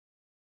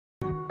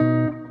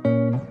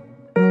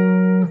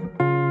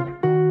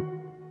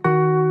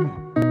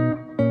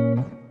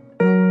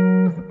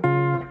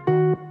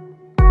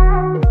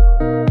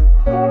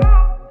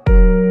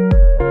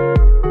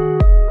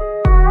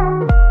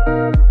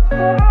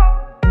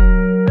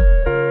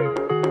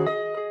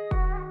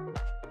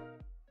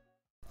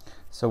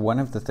So one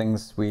of the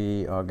things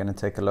we are going to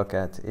take a look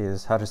at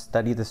is how to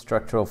study the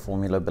structural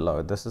formula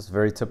below. This is a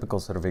very typical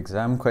sort of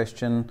exam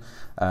question.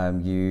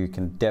 You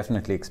can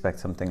definitely expect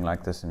something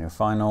like this in your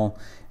final.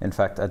 In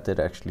fact, I did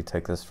actually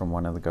take this from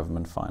one of the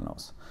government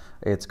finals.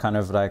 It's kind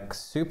of like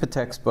super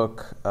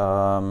textbook.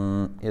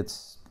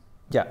 It's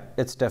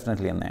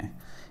definitely in there.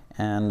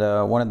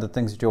 And one of the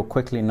things that you'll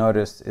quickly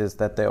notice is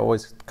that they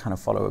always kind of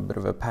follow a bit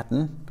of a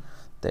pattern.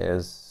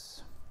 There's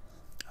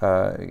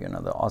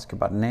they'll ask you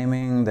about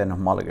naming, then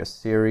homologous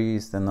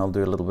series, then they'll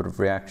do a little bit of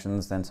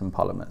reactions, then some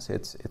polymers.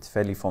 It's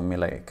fairly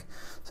formulaic.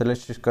 So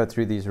let's just go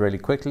through these really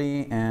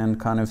quickly and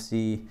kind of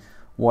see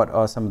what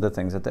are some of the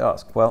things that they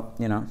ask. Well,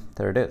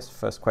 there it is.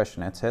 First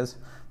question, it says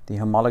the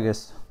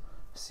homologous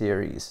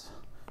series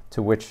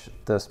to which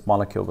this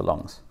molecule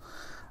belongs.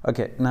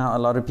 Okay, now a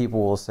lot of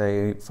people will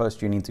say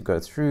first you need to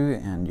go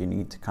through and you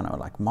need to kind of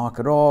like mark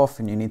it off,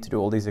 and you need to do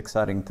all these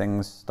exciting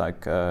things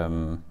like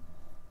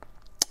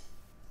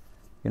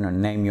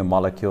name your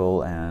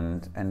molecule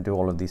and do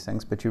all of these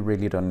things, but you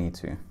really don't need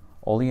to.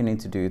 All you need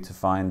to do to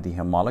find the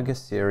homologous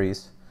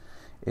series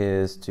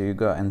is to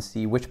go and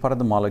see which part of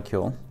the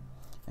molecule,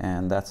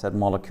 and that's that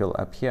molecule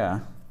up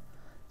here,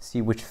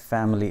 see which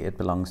family it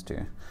belongs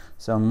to.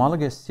 So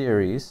homologous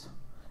series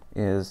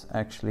is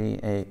actually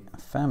a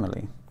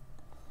family.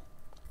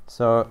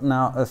 So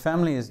now a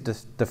family is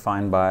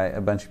defined by a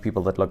bunch of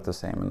people that look the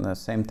same, and the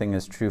same thing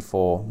is true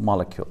for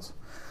molecules.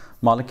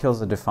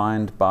 Molecules are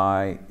defined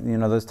by,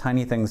 those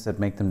tiny things that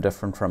make them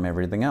different from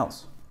everything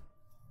else.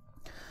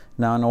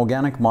 Now in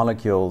organic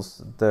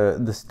molecules,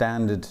 the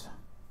standard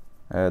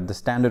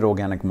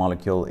organic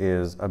molecule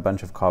is a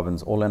bunch of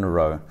carbons all in a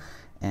row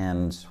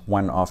and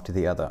one after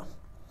the other.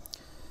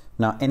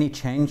 Now any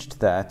change to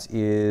that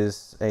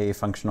is a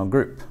functional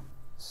group.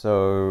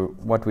 So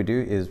what we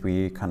do is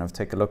we kind of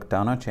take a look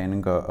down our chain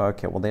and go,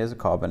 okay, well there's a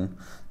carbon,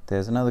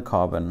 there's another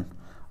carbon.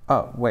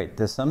 Oh, wait,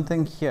 there's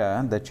something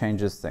here that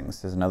changes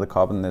things. There's another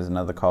carbon, there's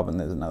another carbon,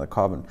 there's another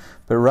carbon.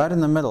 But right in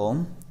the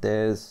middle,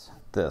 there's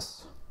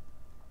this.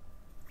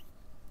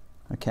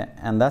 Okay,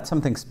 and that's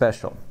something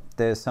special.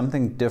 There's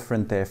something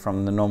different there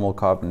from the normal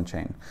carbon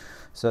chain.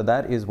 So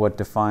that is what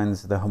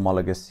defines the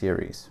homologous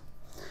series.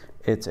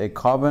 It's a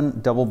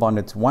carbon double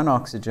bonded to one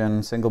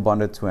oxygen, single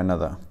bonded to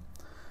another.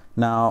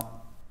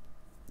 Now,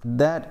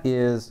 that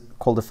is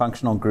called a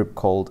functional group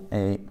called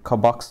a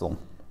carboxyl.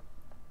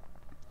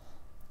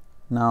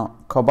 Now,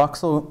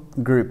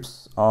 carboxyl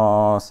groups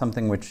are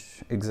something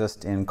which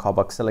exist in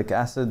carboxylic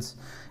acids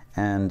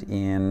and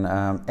in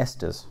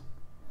esters.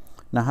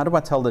 Now, how do I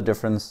tell the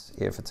difference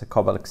if it's a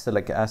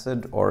carboxylic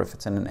acid or if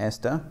it's in an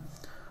ester?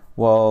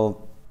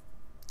 Well,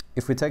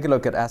 if we take a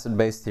look at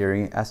acid-base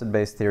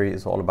theory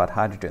is all about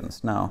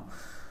hydrogens. Now,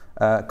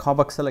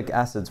 carboxylic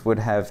acids would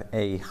have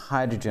a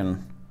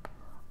hydrogen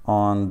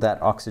on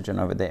that oxygen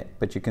over there,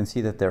 but you can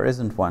see that there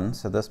isn't one,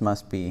 so this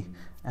must be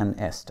an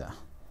ester.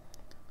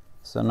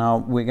 So now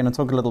we're going to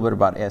talk a little bit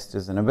about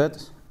esters in a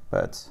bit,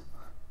 but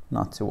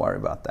not to worry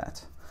about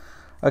that.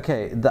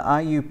 Okay, the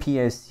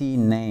Iupac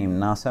name.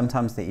 Now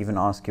sometimes they even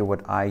ask you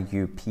what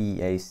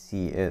Iupac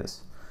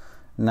is.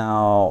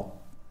 Now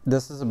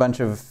this is a bunch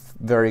of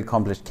very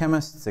accomplished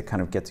chemists that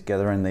kind of get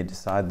together and they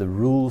decide the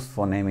rules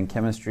for naming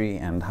chemistry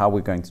and how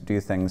we're going to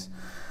do things.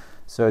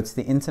 So it's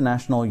the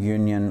International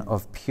Union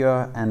of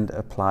Pure and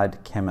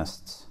Applied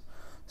Chemists.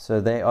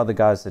 So they are the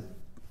guys that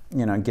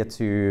get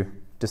to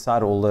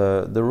decide all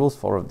the rules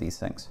for all of these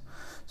things.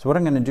 So what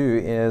I'm going to do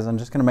is I'm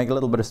just going to make a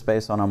little bit of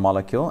space on our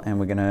molecule, and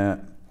we're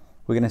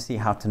going to see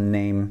how to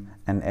name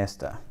an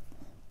ester.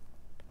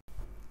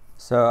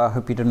 So I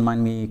hope you didn't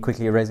mind me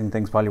quickly erasing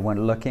things while you weren't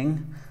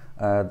looking.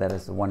 That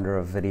is the wonder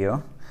of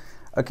video.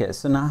 Okay,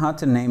 so now how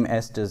to name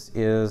esters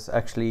is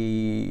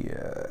actually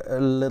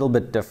a little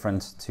bit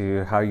different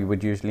to how you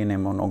would usually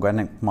name an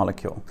organic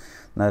molecule.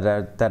 Now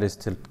that is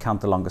to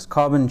count the longest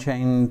carbon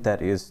chain,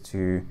 that is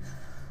to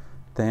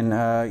then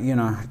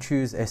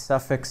choose a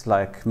suffix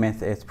like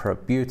meth, eth,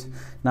 prop, but.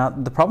 Now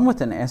the problem with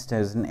an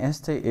ester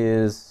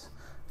is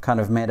kind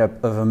of made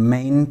up of a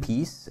main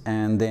piece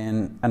and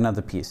then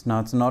another piece. Now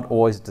it's not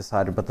always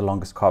decided by the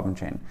longest carbon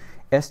chain.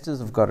 Esters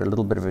have got a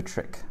little bit of a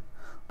trick.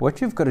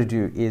 What you've got to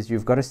do is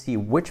you've got to see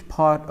which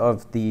part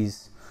of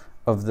this.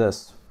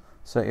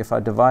 So if I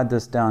divide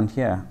this down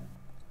here,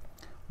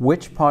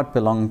 which part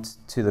belongs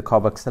to the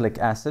carboxylic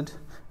acid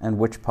and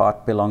which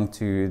part belonged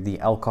to the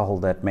alcohol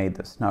that made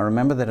this. Now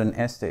remember that an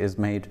ester is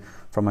made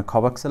from a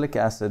carboxylic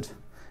acid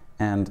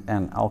and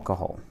an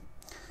alcohol.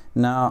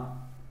 Now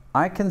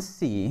I can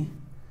see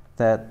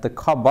that the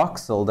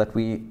carboxyl that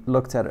we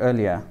looked at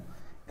earlier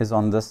is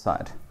on this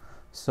side.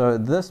 So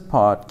this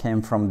part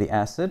came from the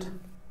acid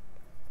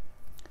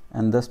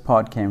and this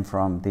part came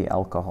from the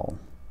alcohol.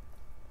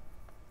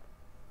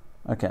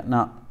 Okay,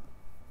 now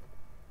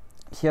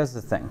here's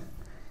the thing,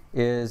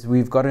 is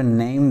we've got to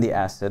name the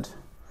acid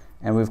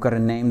and we've got to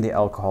name the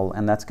alcohol,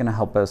 and that's going to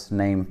help us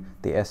name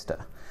the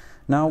ester.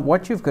 Now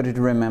what you've got to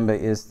remember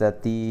is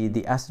that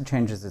the acid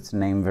changes its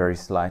name very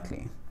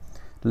slightly.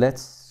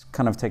 Let's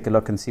kind of take a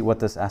look and see what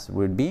this acid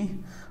would be.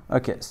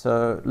 Okay,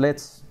 so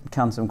let's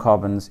count some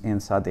carbons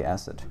inside the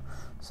acid.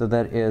 So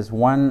that is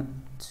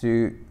 1,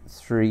 2,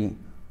 3,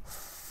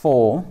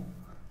 4.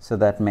 So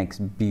that makes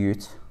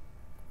bute.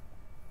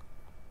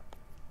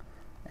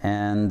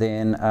 And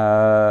then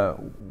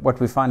what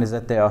we find is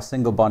that they are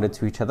single bonded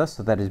to each other,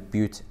 so that is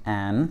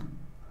butan.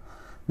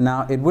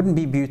 Now it wouldn't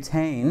be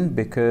butane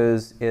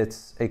because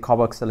it's a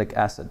carboxylic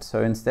acid.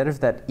 So instead of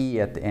that E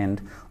at the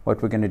end,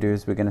 what we're going to do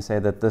is we're going to say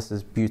that this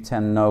is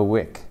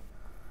butanoic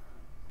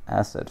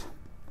acid.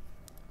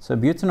 So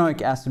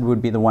butanoic acid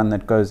would be the one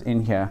that goes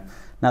in here.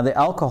 Now the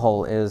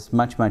alcohol is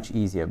much, much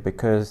easier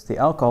because the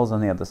alcohol is on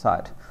the other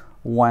side.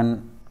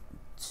 1,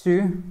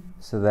 2,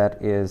 so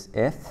that is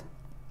eth.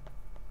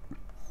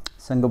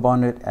 Single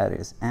bonded, that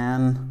is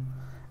an.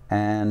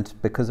 And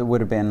because it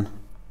would have been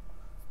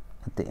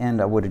at the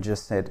end, I would have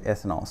just said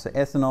ethanol. So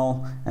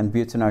ethanol and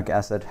butanoic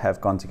acid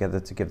have gone together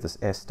to give this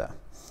ester.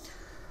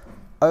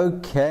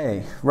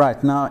 Okay,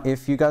 right, now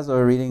if you guys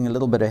are reading a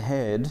little bit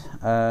ahead,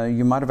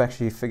 you might have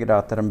actually figured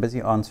out that I'm busy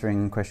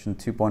answering question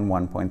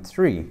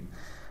 2.1.3.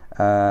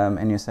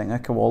 And you're saying,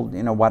 okay, well,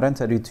 you know, why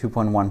don't I do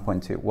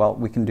 2.1.2? Well,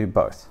 we can do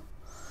both.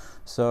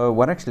 So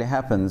what actually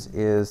happens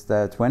is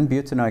that when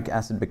butanoic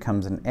acid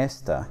becomes an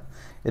ester,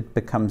 it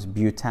becomes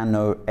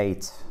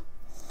butanoate.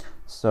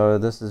 So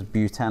this is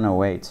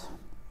butanoate.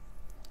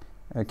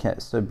 Okay,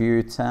 so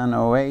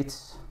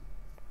butanoate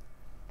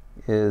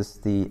is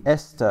the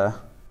ester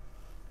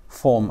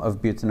form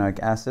of butanoic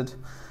acid.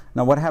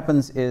 Now what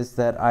happens is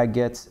that I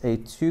get a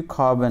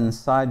 2-carbon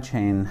side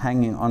chain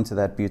hanging onto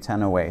that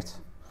butanoate.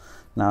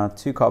 Now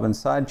 2-carbon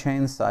side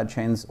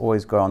chains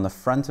always go on the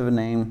front of a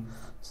name,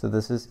 so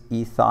this is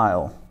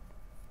ethyl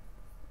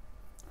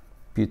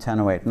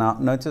butanoate. Now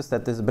notice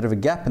that there's a bit of a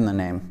gap in the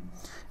name,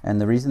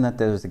 and the reason that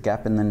there's a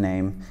gap in the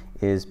name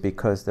is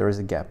because there is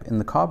a gap in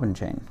the carbon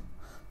chain.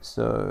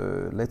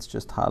 So let's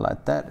just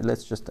highlight that.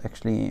 Let's just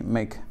actually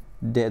make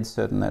dead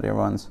certain that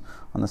everyone's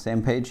on the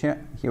same page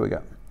here. Here we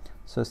go.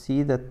 So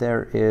see that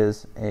there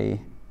is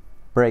a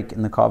break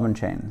in the carbon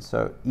chain.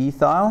 So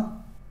ethyl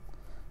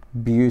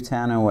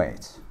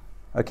butanoate.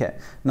 Okay,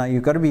 now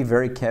you've got to be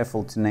very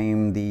careful to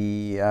name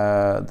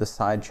the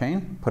side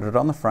chain, put it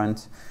on the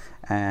front,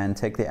 and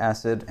take the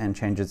acid and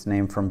change its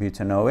name from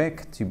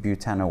butanoic to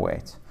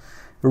butanoate.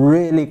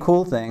 Really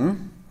cool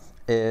thing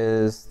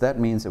is that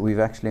means that we've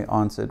actually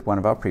answered one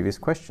of our previous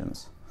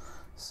questions.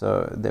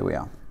 So there we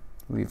are.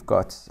 We've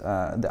got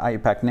the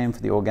Iupac name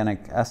for the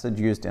organic acid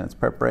used in its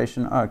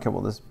preparation. Oh, okay,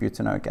 well, this is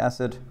butanoic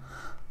acid.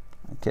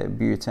 Okay,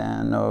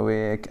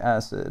 butanoic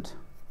acid.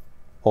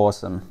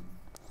 Awesome.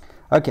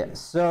 Okay,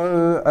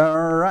 so,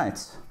 all right.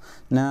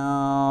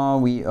 Now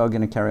we are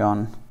going to carry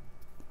on.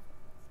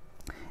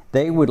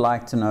 They would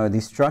like to know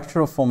the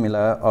structural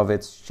formula of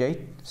its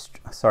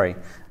straight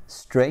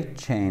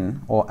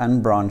chain or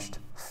unbranched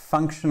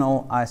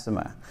functional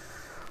isomer.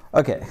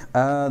 Okay,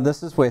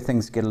 this is where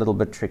things get a little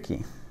bit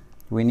tricky.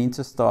 We need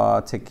to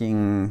start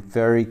taking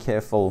very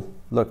careful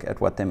look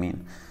at what they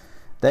mean.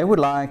 They would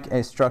like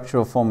a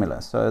structural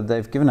formula. So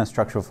they've given us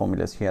structural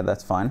formulas here,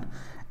 that's fine.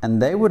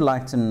 And they would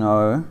like to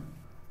know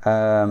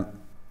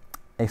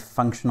a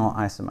functional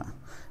isomer.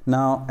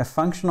 Now, a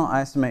functional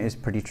isomer is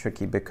pretty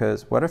tricky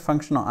because what a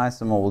functional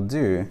isomer will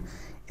do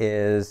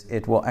is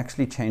it will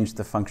actually change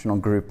the functional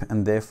group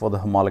and therefore the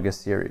homologous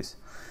series.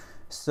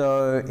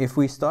 So if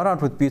we start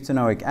out with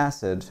butanoic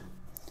acid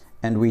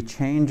and we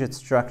change its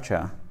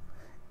structure,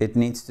 it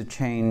needs to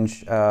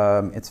change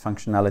its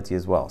functionality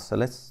as well. So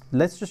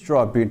let's just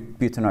draw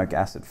butanoic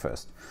acid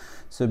first.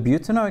 So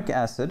butanoic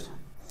acid,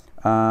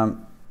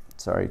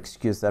 sorry,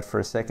 excuse that for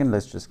a second.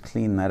 Let's just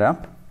clean that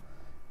up.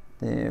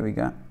 There we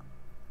go.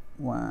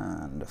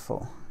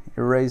 Wonderful.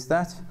 Erase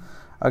that.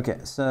 Okay,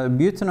 so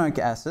butanoic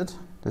acid.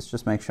 Let's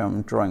just make sure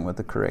I'm drawing with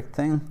the correct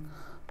thing.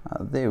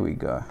 There we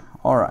go.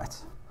 All right.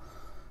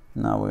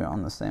 Now we're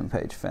on the same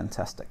page.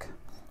 Fantastic.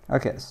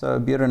 Okay, so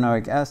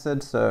butanoic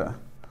acid. So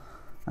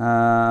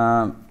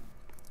now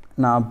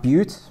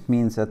but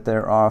means that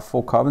there are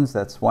 4 carbons.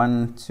 That's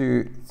 1,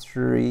 2,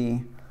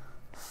 3,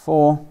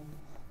 4.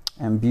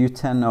 And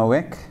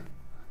butanoic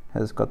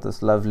has got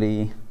this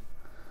lovely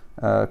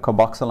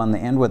carboxyl on the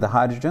end with a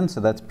hydrogen,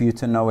 so that's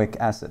butanoic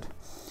acid.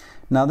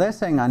 Now they're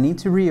saying I need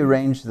to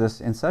rearrange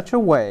this in such a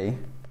way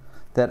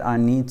that I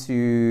need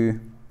to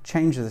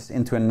change this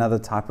into another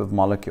type of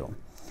molecule.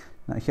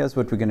 Now here's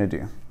what we're going to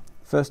do.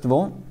 First of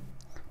all,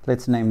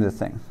 let's name the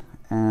thing,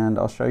 and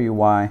I'll show you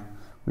why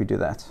we do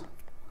that.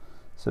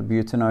 So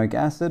butanoic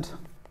acid.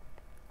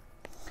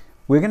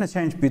 We're going to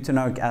change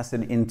butanoic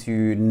acid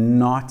into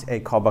not a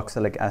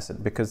carboxylic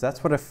acid because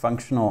that's what a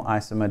functional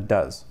isomer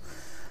does.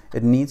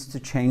 It needs to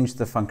change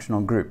the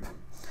functional group.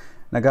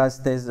 Now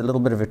guys, there's a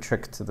little bit of a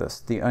trick to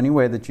this. The only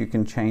way that you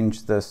can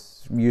change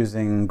this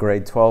using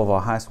grade 12 or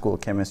high school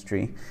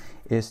chemistry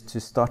is to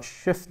start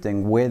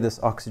shifting where this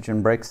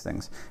oxygen breaks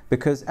things.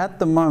 Because at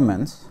the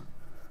moment,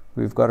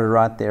 we've got it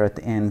right there at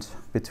the end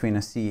between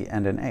a C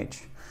and an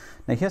H.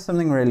 Now here's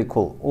something really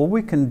cool. All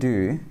we can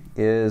do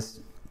is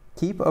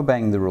keep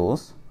obeying the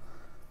rules,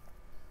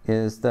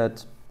 is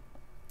that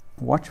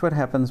watch what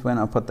happens when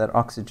I put that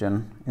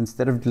oxygen,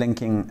 instead of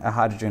linking a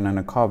hydrogen and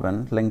a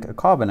carbon, link a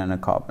carbon and a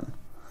carbon.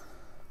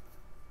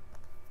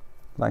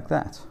 like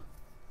that.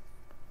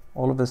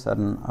 All of a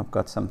sudden, I've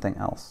got something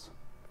else.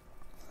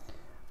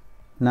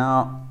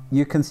 Now,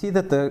 you can see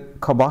that the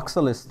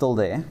carboxyl is still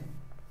there,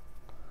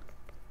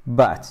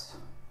 but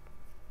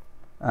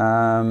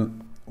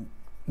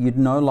you'd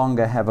no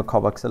longer have a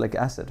carboxylic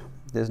acid.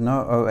 There's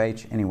no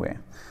OH anywhere.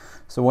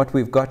 So what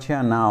we've got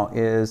here now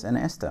is an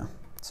ester.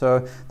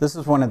 So this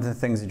is one of the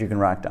things that you can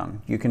write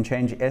down. You can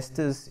change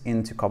esters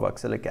into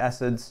carboxylic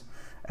acids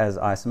as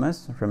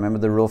isomers. Remember,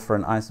 the rule for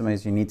an isomer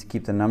is you need to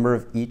keep the number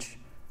of each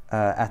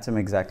atom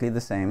exactly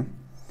the same.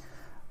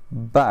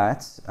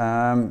 But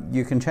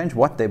you can change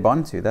what they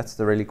bond to. That's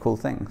the really cool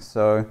thing.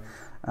 So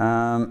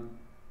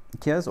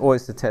here's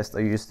always the test I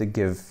used to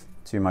give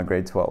to my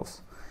grade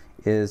 12s,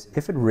 is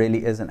if it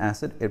really is an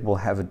acid, it will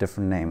have a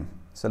different name.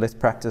 So let's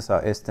practice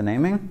our ester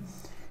naming.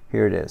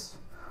 Here it is.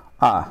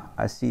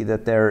 I see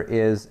that there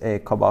is a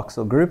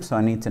carboxyl group, so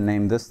I need to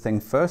name this thing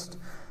first.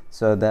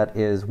 So that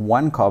is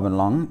 1 carbon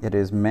long. It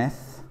is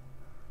meth.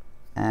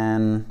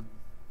 And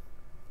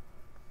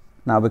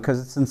now, because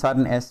it's inside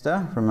an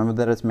ester, remember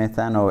that it's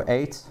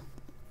methanoate.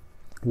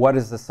 What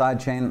is the side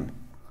chain?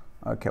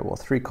 Okay, well,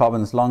 3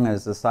 carbons long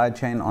is the side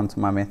chain onto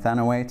my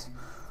methanoate,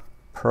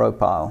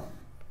 propyl.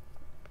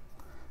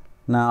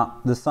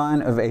 Now, the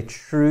sign of a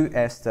true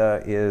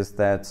ester is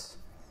that,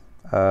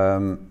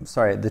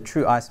 the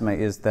true isomer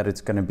is that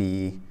it's going to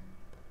be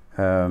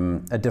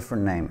a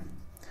different name.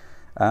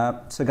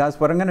 So guys,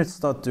 what I'm going to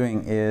start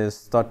doing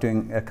is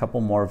a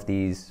couple more of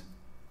these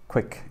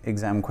quick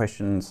exam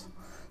questions.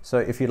 So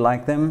if you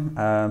like them,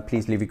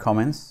 please leave your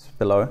comments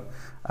below.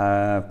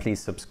 Please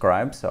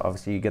subscribe, so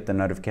obviously you get the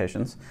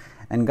notifications.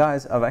 And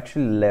guys, I've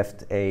actually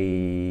left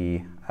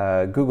a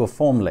Google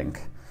form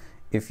link.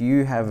 If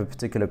you have a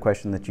particular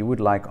question that you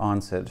would like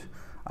answered,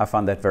 I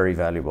find that very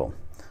valuable.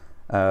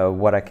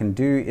 What I can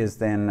do is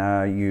then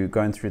you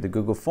go in through the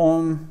Google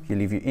form, you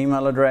leave your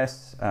email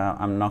address.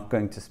 I'm not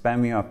going to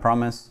spam you, I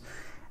promise.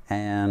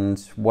 And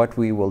what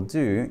we will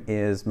do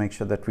is make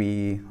sure that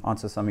we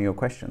answer some of your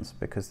questions,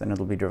 because then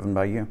it'll be driven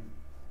by you.